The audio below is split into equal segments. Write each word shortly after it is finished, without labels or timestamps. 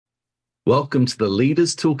Welcome to the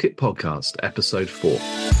Leaders Toolkit Podcast, Episode 4.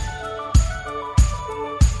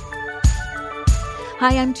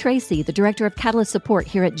 Hi, I'm Tracy, the Director of Catalyst Support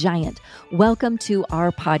here at Giant. Welcome to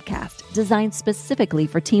our podcast, designed specifically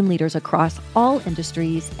for team leaders across all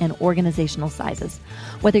industries and organizational sizes.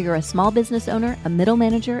 Whether you're a small business owner, a middle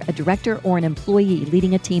manager, a director, or an employee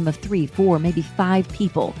leading a team of 3, 4, maybe 5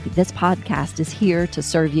 people, this podcast is here to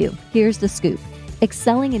serve you. Here's the scoop.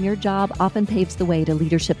 Excelling in your job often paves the way to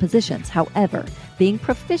leadership positions. However, being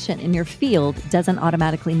proficient in your field doesn't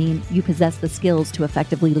automatically mean you possess the skills to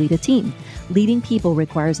effectively lead a team. Leading people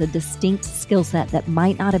requires a distinct skill set that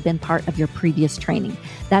might not have been part of your previous training.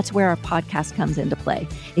 That's where our podcast comes into play.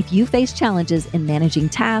 If you face challenges in managing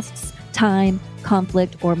tasks, time,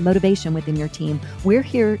 conflict, or motivation within your team, we're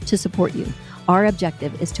here to support you. Our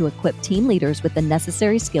objective is to equip team leaders with the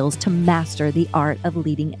necessary skills to master the art of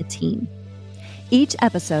leading a team. Each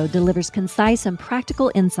episode delivers concise and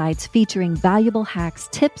practical insights featuring valuable hacks,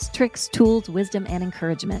 tips, tricks, tools, wisdom, and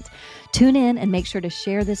encouragement. Tune in and make sure to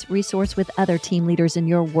share this resource with other team leaders in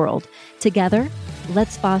your world. Together,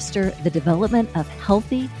 let's foster the development of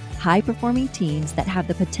healthy, high-performing teams that have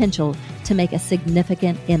the potential to make a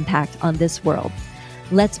significant impact on this world.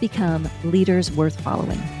 Let's become leaders worth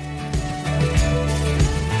following.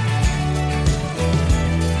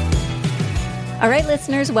 All right,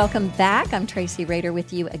 listeners, welcome back. I'm Tracy Rader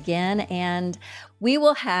with you again, and we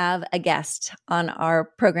will have a guest on our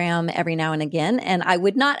program every now and again, and I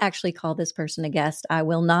would not actually call this person a guest. I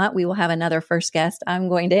will not. We will have another first guest. I'm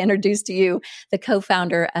going to introduce to you the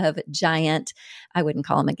co-founder of Giant. I wouldn't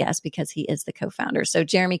call him a guest because he is the co-founder. So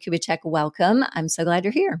Jeremy Kubicek, welcome. I'm so glad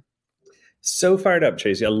you're here. So fired up,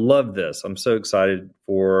 Tracy. I love this. I'm so excited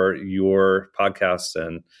for your podcast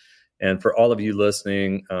and for all of you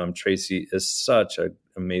listening. Tracy is such an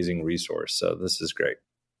amazing resource. So this is great.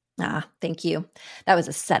 Thank you. That was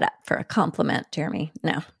a setup for a compliment, Jeremy.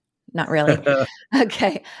 No, not really.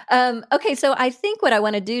 Okay. So I think what I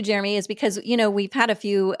want to do, Jeremy, is because, we've had a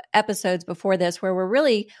few episodes before this where we're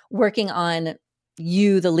really working on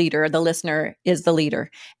you, the leader, the listener is the leader.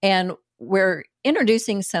 And we're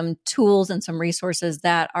introducing some tools and some resources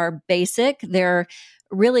that are basic. They're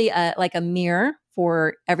really like a mirror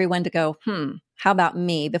for everyone to go, how about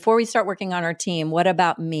me? Before we start working on our team, what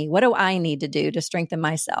about me? What do I need to do to strengthen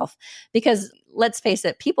myself? Because let's face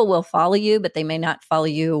it, people will follow you, but they may not follow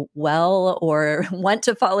you well or want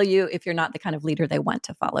to follow you if you're not the kind of leader they want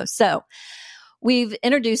to follow. So we've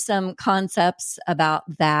introduced some concepts about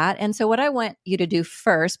that. And so what I want you to do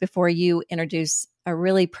first, before you introduce a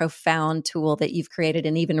really profound tool that you've created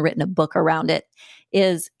and even written a book around it,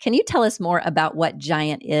 is can you tell us more about what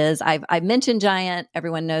Giant is? I've mentioned Giant.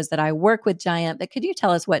 Everyone knows that I work with Giant, but could you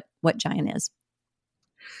tell us what Giant is?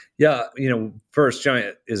 Yeah, first,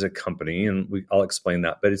 Giant is a company, and I'll explain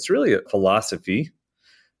that, but it's really a philosophy.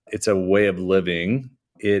 It's a way of living.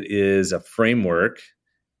 It is a framework,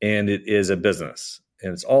 and it is a business,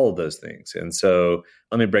 and it's all of those things. And so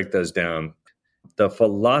let me break those down. The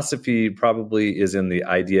philosophy probably is in the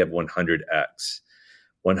idea of 100X.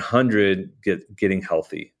 100, getting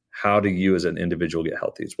healthy. How do you as an individual get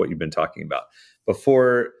healthy? It's what you've been talking about.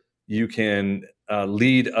 Before you can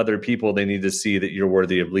lead other people, they need to see that you're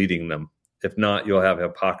worthy of leading them. If not, you'll have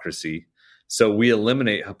hypocrisy. So we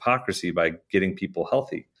eliminate hypocrisy by getting people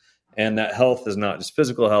healthy. And that health is not just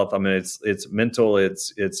physical health. I mean, it's mental,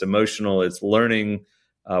 it's emotional, it's learning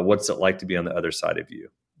what's it like to be on the other side of you.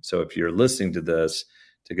 So if you're listening to this,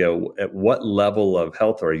 to go, at what level of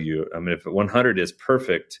health are you? I mean, if 100 is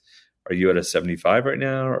perfect, are you at a 75 right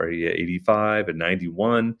now? Or are you at 85, at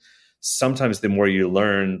 91? Sometimes the more you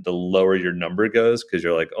learn, the lower your number goes because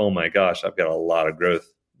you're like, oh my gosh, I've got a lot of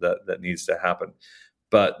growth that needs to happen.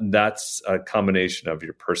 But that's a combination of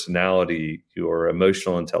your personality, your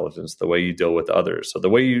emotional intelligence, the way you deal with others. So the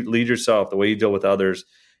way you lead yourself, the way you deal with others,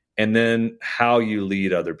 and then how you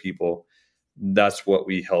lead other people. That's what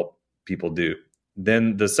we help people do.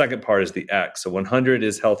 Then the second part is the X. So 100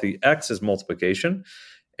 is healthy. X is multiplication.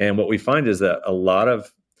 And what we find is that a lot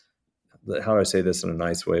of, how do I say this in a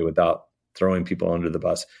nice way without throwing people under the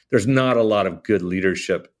bus? There's not a lot of good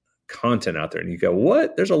leadership content out there. And you go,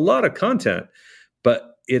 what? There's a lot of content,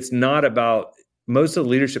 but it's not about, most of the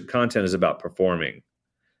leadership content is about performing.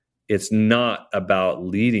 It's not about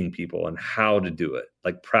leading people and how to do it,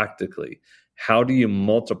 like practically. How do you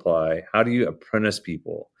multiply? How do you apprentice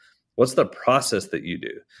people? What's the process that you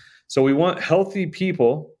do? So we want healthy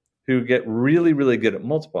people who get really, really good at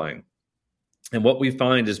multiplying. And what we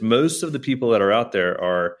find is most of the people that are out there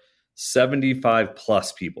are 75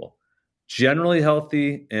 plus people, generally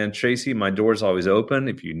healthy. And Tracy, my door's always open.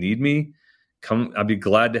 If you need me, Come, I'll be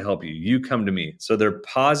glad to help you. You come to me. So they're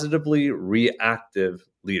positively reactive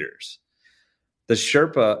leaders. The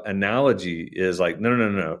Sherpa analogy is like,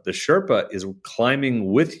 no. The Sherpa is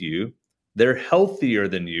climbing with you. They're healthier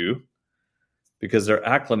than you because they're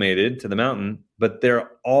acclimated to the mountain, but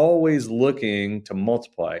they're always looking to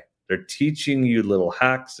multiply. They're teaching you little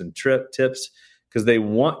hacks and tips because they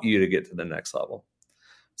want you to get to the next level.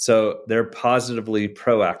 So they're positively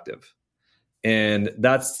proactive. And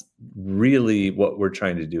that's really what we're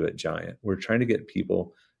trying to do at Giant. We're trying to get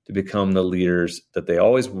people to become the leaders that they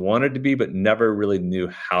always wanted to be, but never really knew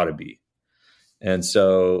how to be. And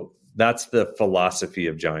so that's the philosophy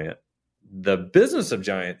of Giant. The business of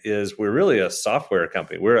Giant is we're really a software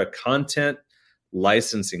company. We're a content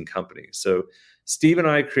licensing company. So Steve and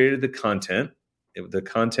I created the content. The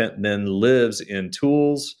content then lives in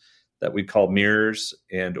tools that we call mirrors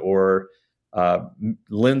and or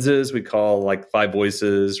lenses we call like 5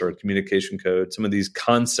 voices or communication code, some of these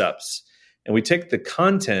concepts. And we take the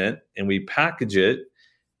content and we package it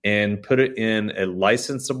and put it in a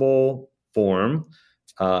licensable form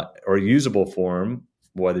or usable form,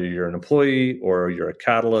 whether you're an employee or you're a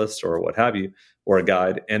catalyst or what have you, or a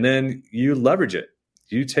guide. And then you leverage it.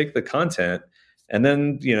 You take the content and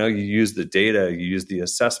then, you use the data, you use the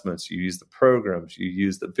assessments, you use the programs, you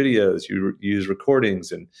use the videos, you use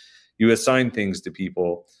recordings, and you assign things to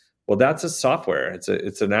people. Well, that's a software.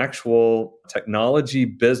 It's an actual technology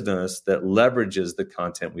business that leverages the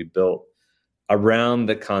content we built around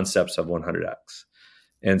the concepts of 100X.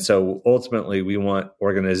 And so ultimately, we want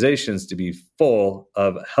organizations to be full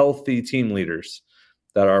of healthy team leaders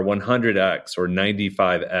that are 100X or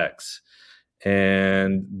 95X.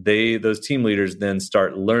 And those team leaders then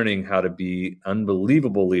start learning how to be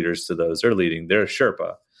unbelievable leaders to those they're leading. They're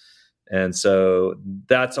Sherpa. And so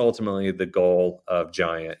that's ultimately the goal of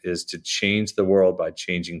Giant, is to change the world by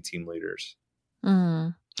changing team leaders.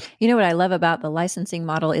 Mm. You know what I love about the licensing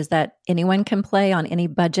model is that anyone can play on any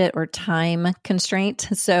budget or time constraint.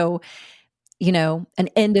 So, an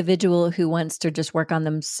individual who wants to just work on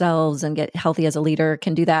themselves and get healthy as a leader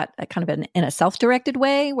can do that kind of in a self-directed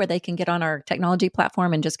way, where they can get on our technology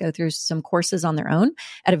platform and just go through some courses on their own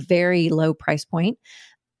at a very low price point.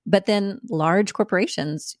 But then large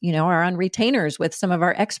corporations, are on retainers with some of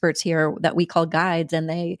our experts here that we call guides,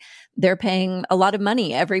 and they're paying a lot of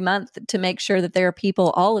money every month to make sure that their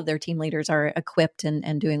people, all of their team leaders, are equipped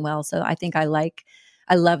and doing well. So I think I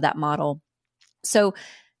love that model. So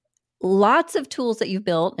lots of tools that you've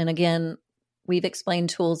built, and again, we've explained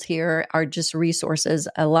tools here are just resources.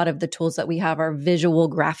 A lot of the tools that we have are visual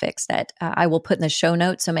graphics that I will put in the show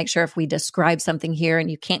notes. So make sure if we describe something here and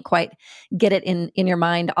you can't quite get it in your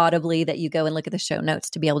mind audibly, that you go and look at the show notes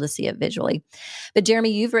to be able to see it visually. But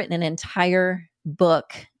Jeremy, you've written an entire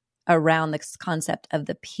book around this concept of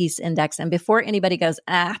the Peace Index. And before anybody goes,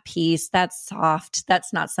 peace, that's soft,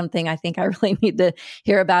 that's not something I think I really need to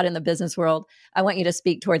hear about in the business world, I want you to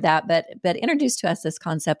speak toward that, but introduce to us this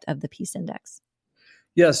concept of the Peace Index.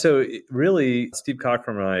 Yeah, so really, Steve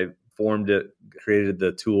Cockrum and I formed it, created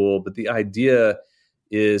the tool, but the idea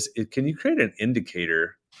is, can you create an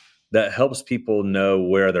indicator that helps people know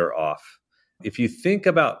where they're off? If you think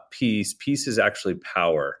about peace is actually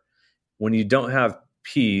power. When you don't have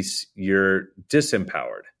peace, you're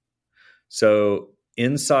disempowered. So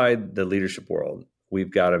inside the leadership world, we've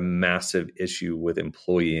got a massive issue with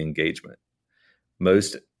employee engagement.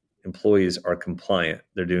 Most employees are compliant.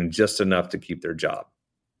 They're doing just enough to keep their job.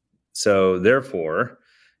 So therefore,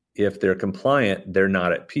 if they're compliant, they're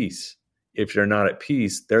not at peace. If they're not at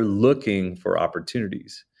peace, they're looking for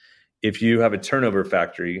opportunities. If you have a turnover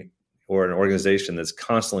factory or an organization that's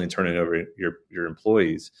constantly turning over your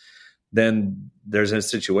employees, then there's a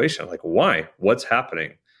situation like, why? What's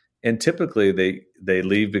happening? And typically they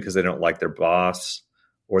leave because they don't like their boss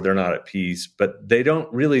or they're not at peace, but they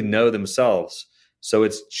don't really know themselves. So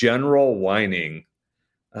it's general whining.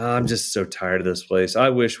 I'm just so tired of this place. I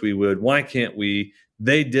wish we would. Why can't we?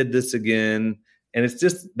 They did this again. And it's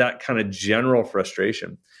just that kind of general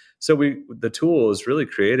frustration. So the tool is really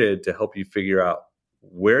created to help you figure out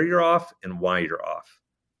where you're off and why you're off.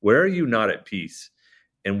 Where are you not at peace?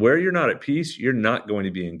 And where you're not at peace, you're not going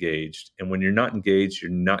to be engaged. And when you're not engaged,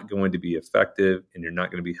 you're not going to be effective, and you're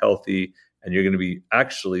not going to be healthy, and you're going to be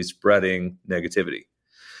actually spreading negativity.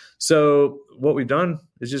 So what we've done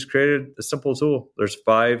is just created a simple tool. There's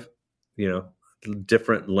 5,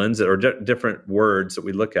 different lenses or different words that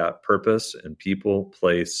we look at: purpose and people,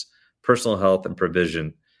 place, personal health, and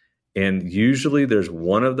provision. And usually there's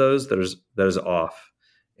one of those that is off,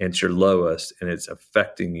 and it's your lowest, and it's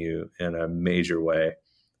affecting you in a major way.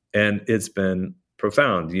 And it's been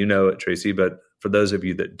profound. You know it, Tracy, but for those of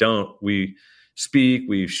you that don't, we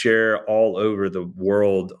share all over the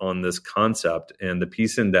world on this concept. And the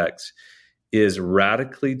Peace Index is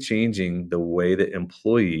radically changing the way that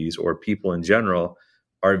employees or people in general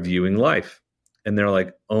are viewing life. And they're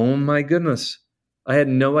like, oh my goodness, I had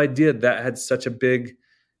no idea that had such a big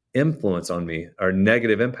influence on me or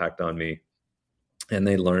negative impact on me. And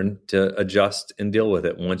they learn to adjust and deal with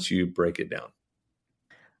it once you break it down.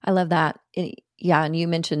 I love that. Yeah. And you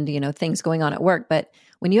mentioned, things going on at work, but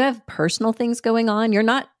when you have personal things going on, you're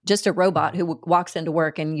not just a robot who walks into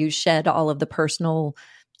work and you shed all of the personal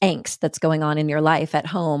angst that's going on in your life at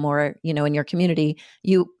home or, in your community.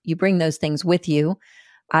 You bring those things with you.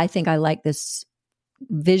 I think I like this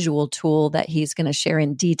visual tool that he's going to share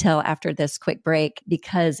in detail after this quick break,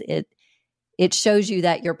 because it shows you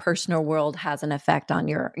that your personal world has an effect on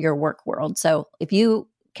your work world. So if you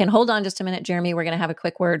can hold on just a minute, Jeremy, we're going to have a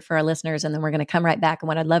quick word for our listeners, and then we're going to come right back. And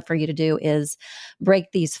what I'd love for you to do is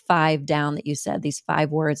break these 5 down that you said, these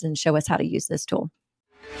 5 words, and show us how to use this tool.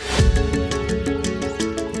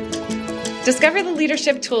 Discover the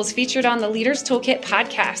leadership tools featured on the Leaders Toolkit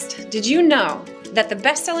podcast. Did you know that the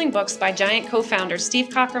best-selling books by Giant co-founders Steve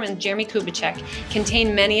Cockram and Jeremy Kubicek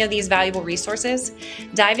contain many of these valuable resources?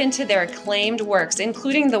 Dive into their acclaimed works,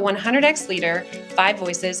 including the 100X Leader, 5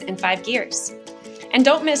 Voices, and 5 Gears. And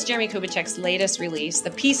don't miss Jeremy Kubicek's latest release,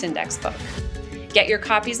 the Peace Index book. Get your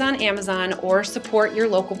copies on Amazon or support your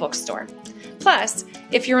local bookstore. Plus,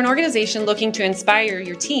 if you're an organization looking to inspire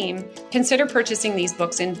your team, consider purchasing these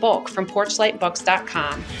books in bulk from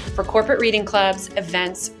porchlightbooks.com for corporate reading clubs,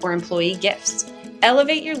 events, or employee gifts.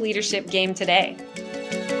 Elevate your leadership game today.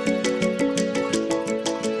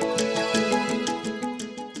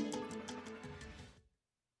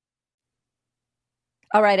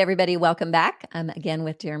 All right, everybody, welcome back. I'm again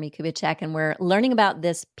with Jeremy Kubicek, and we're learning about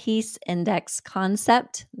this Peace Index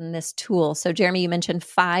concept and this tool. So, Jeremy, you mentioned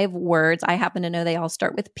 5 words. I happen to know they all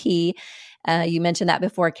start with P. You mentioned that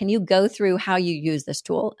before. Can you go through how you use this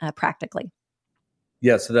tool practically?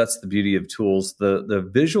 Yeah, so that's the beauty of tools. The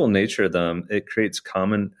visual nature of them, it creates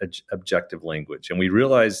common objective language. And we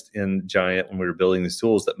realized in Giant when we were building these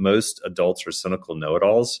tools that most adults are cynical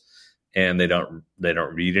know-it-alls, and they don't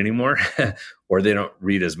read anymore or they don't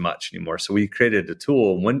read as much anymore. So we created a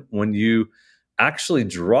tool. When you actually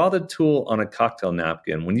draw the tool on a cocktail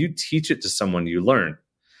napkin, when you teach it to someone, you learn.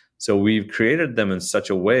 So we've created them in such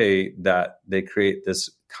a way that they create this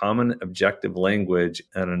common objective language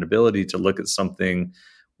and an ability to look at something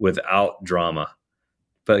without drama.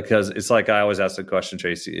 Because it's like I always ask the question,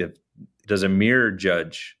 Tracy, does a mirror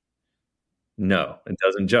judge? No, it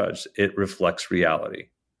doesn't judge. It reflects reality.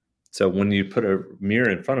 So when you put a mirror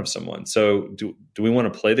in front of someone, so do we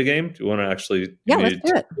want to play the game? Do we want to actually? Yeah, let's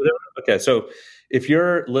do it. Okay, so if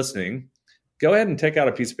you're listening, go ahead and take out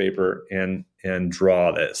a piece of paper and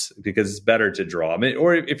draw this, because it's better to draw. I mean,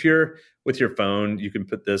 or if you're with your phone, you can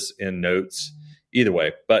put this in notes. Either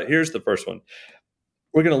way, but here's the first one.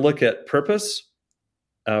 We're going to look at purpose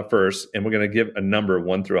first, and we're going to give a number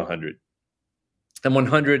 1 through 100. And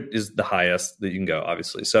 100 is the highest that you can go,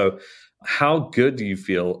 obviously. So how good do you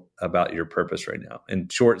feel about your purpose right now?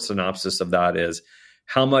 And short synopsis of that is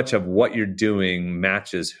how much of what you're doing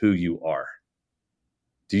matches who you are.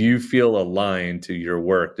 Do you feel aligned to your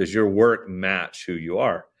work? Does your work match who you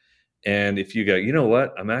are? And if you go, you know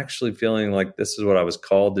what, I'm actually feeling like this is what I was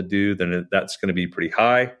called to do, then that's going to be pretty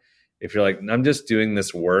high. If you're like, I'm just doing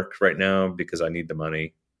this work right now because I need the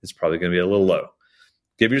money, it's probably going to be a little low.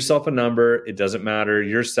 Give yourself a number. It doesn't matter.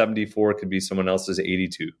 Your 74 could be someone else's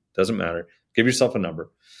 82. Doesn't matter. Give yourself a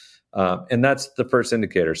number. And that's the first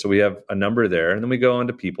indicator. So we have a number there. And then we go on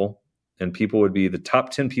to people. And people would be the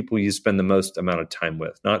top 10 people you spend the most amount of time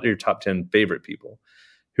with, not your top 10 favorite people.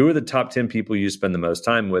 Who are the top 10 people you spend the most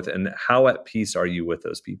time with? And how at peace are you with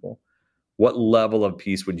those people? What level of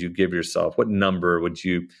peace would you give yourself? What number would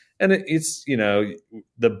you? And it's,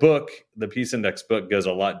 the book, the Peace Index book goes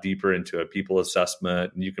a lot deeper into a people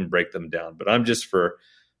assessment, and you can break them down. But I'm just for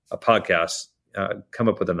a podcast, come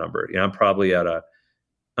up with a number. I'm probably at a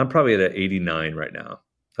 89 right now.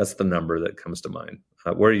 That's the number that comes to mind.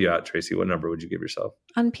 Where are you at, Tracy? What number would you give yourself?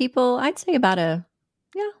 On people, I'd say about a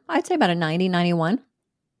 90, 91.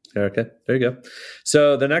 Okay, there you go.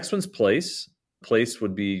 So the next one's place. Place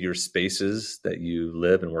would be your spaces that you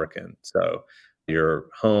live and work in. So your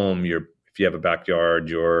home, if you have a backyard,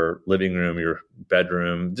 your living room, your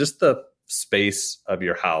bedroom, just the space of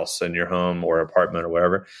your house and your home or apartment or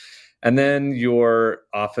whatever. And then your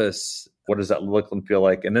office, what does that look and feel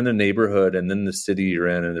like? And then the neighborhood, and then the city you're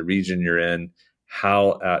in and the region you're in.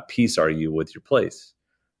 How at peace are you with your place?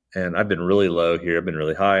 And I've been really low here. I've been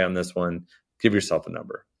really high on this one. Give yourself a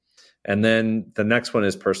number. And then the next one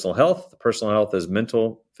is personal health. Personal health is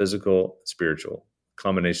mental, physical, spiritual,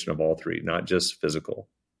 combination of all three, not just physical.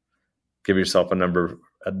 Give yourself a number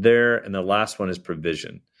there. And the last one is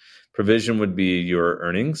provision. Provision would be your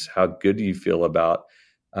earnings. How good do you feel about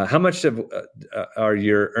how much are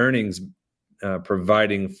your earnings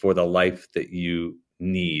providing for the life that you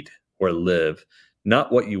need or live,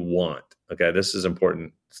 not what you want. Okay, this is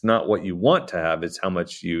important. It's not what you want to have, it's how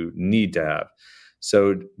much you need to have.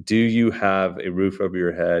 So do you have a roof over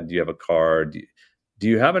your head? Do you have a car? Do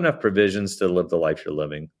you have enough provisions to live the life you're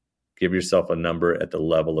living? Give yourself a number at the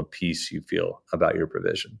level of peace you feel about your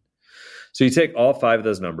provision. So you take all 5 of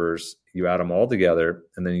those numbers, you add them all together,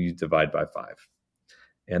 and then you divide by 5.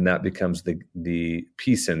 And that becomes the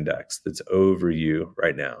peace index that's over you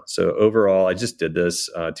right now. So overall, I just did this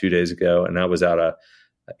 2 days ago, and I was at a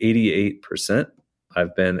 88%.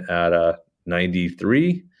 I've been at a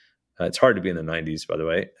 93. It's hard to be in the 90s, by the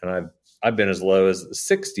way. And I've been as low as the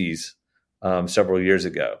 60s several years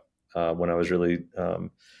ago when I was really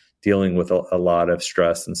dealing with a lot of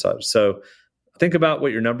stress and such. So think about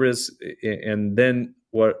what your number is, and then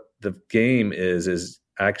what the game is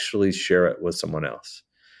actually share it with someone else.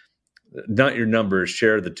 Not your numbers,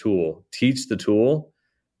 share the tool, teach the tool,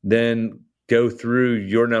 then go through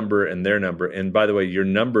your number and their number. And by the way, your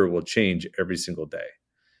number will change every single day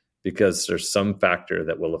because there's some factor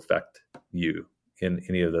that will affect you in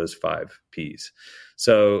any of those 5 Ps.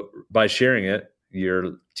 So by sharing it,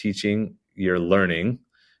 you're teaching, you're learning,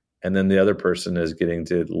 and then the other person is getting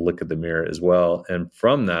to look at the mirror as well. And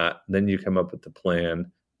from that, then you come up with the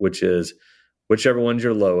plan, which is whichever one's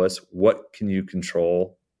your lowest, what can you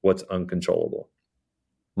control? What's uncontrollable?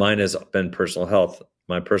 Mine has been personal health.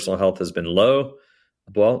 My personal health has been low.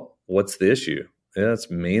 Well, what's the issue? Yeah, it's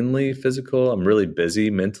mainly physical. I'm really busy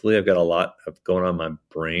mentally. I've got a lot going on in my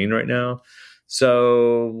brain right now.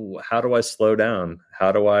 So how do I slow down?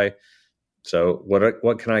 So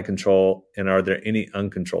what can I control? And are there any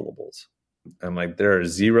uncontrollables? I'm like, there are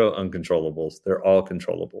 0 uncontrollables. They're all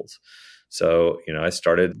controllables. So, I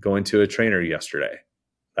started going to a trainer yesterday.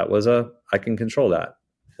 I can control that.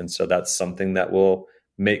 And so that's something that will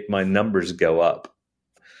make my numbers go up.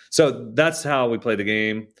 So that's how we play the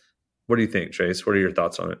game. What do you think, Trace? What are your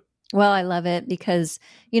thoughts on it? Well, I love it because,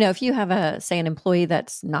 if you have an employee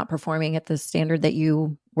that's not performing at the standard that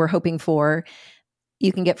you were hoping for,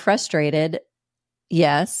 you can get frustrated.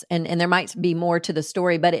 Yes. And there might be more to the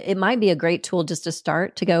story, but it might be a great tool just to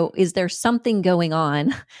start to go, is there something going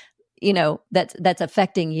on, that's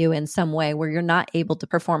affecting you in some way where you're not able to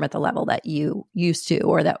perform at the level that you used to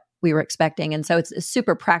or that we were expecting. And so it's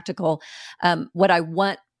super practical. What I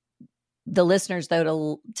want the listeners,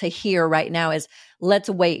 though, to hear right now is let's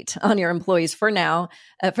wait on your employees for now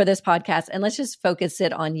for this podcast, and let's just focus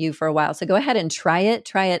it on you for a while. So go ahead and try it.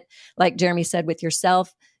 Try it, like Jeremy said, with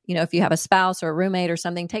yourself. If you have a spouse or a roommate or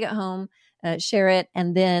something, take it home, share it,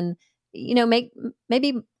 and then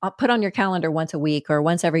maybe put on your calendar once a week or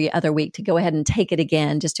once every other week to go ahead and take it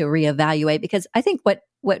again just to reevaluate. Because I think what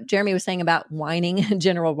Jeremy was saying about whining,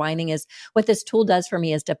 general whining, is what this tool does for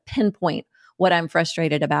me is to pinpoint what I'm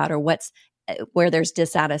frustrated about or where there's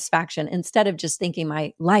dissatisfaction, instead of just thinking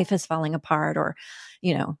my life is falling apart or,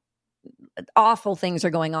 awful things are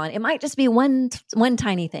going on. It might just be one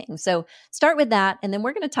tiny thing. So start with that. And then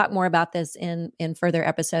we're going to talk more about this in further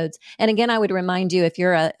episodes. And again, I would remind you, if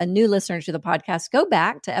you're a new listener to the podcast, go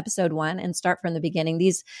back to episode 1 and start from the beginning.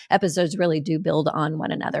 These episodes really do build on one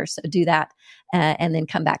another. So do that and then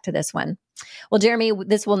come back to this one. Well, Jeremy,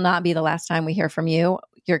 this will not be the last time we hear from you.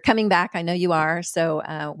 You're coming back. I know you are.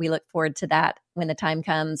 So we look forward to that when the time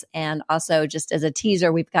comes. And also, just as a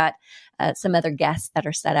teaser, we've got some other guests that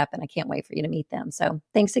are set up, and I can't wait for you to meet them. So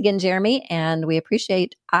thanks again, Jeremy. And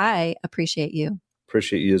I appreciate you.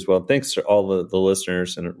 Appreciate you as well. Thanks to all the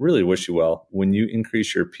listeners, and really wish you well. When you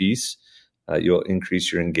increase your peace, you'll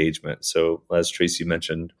increase your engagement. So as Tracy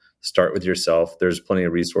mentioned, start with yourself. There's plenty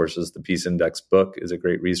of resources. The Peace Index book is a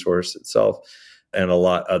great resource itself, and a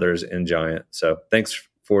lot others in Giant. So thanks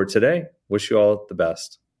for today. Wish you all the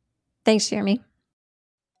best. Thanks, Jeremy.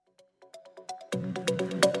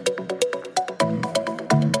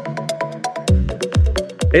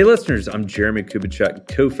 Hey listeners, I'm Jeremy Kubicek,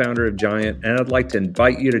 co-founder of Giant, and I'd like to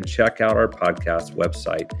invite you to check out our podcast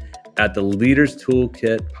website at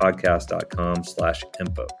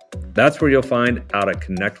theleaderstoolkitpodcast.com/info. That's where you'll find how to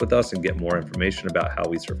connect with us and get more information about how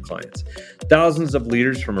we serve clients. Thousands of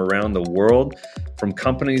leaders from around the world, from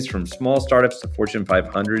companies from small startups to Fortune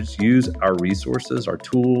 500s, use our resources, our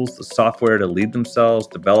tools, the software to lead themselves,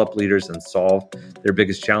 develop leaders, and solve their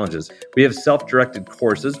biggest challenges. We have self-directed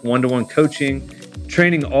courses, one-to-one coaching,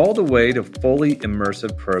 training all the way to fully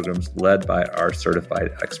immersive programs led by our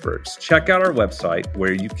certified experts. Check out our website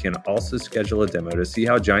where you can also schedule a demo to see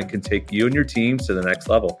how Giant can take you and your teams to the next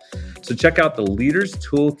level. So check out the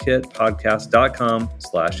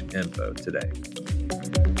leaderstoolkitpodcast.com/info today.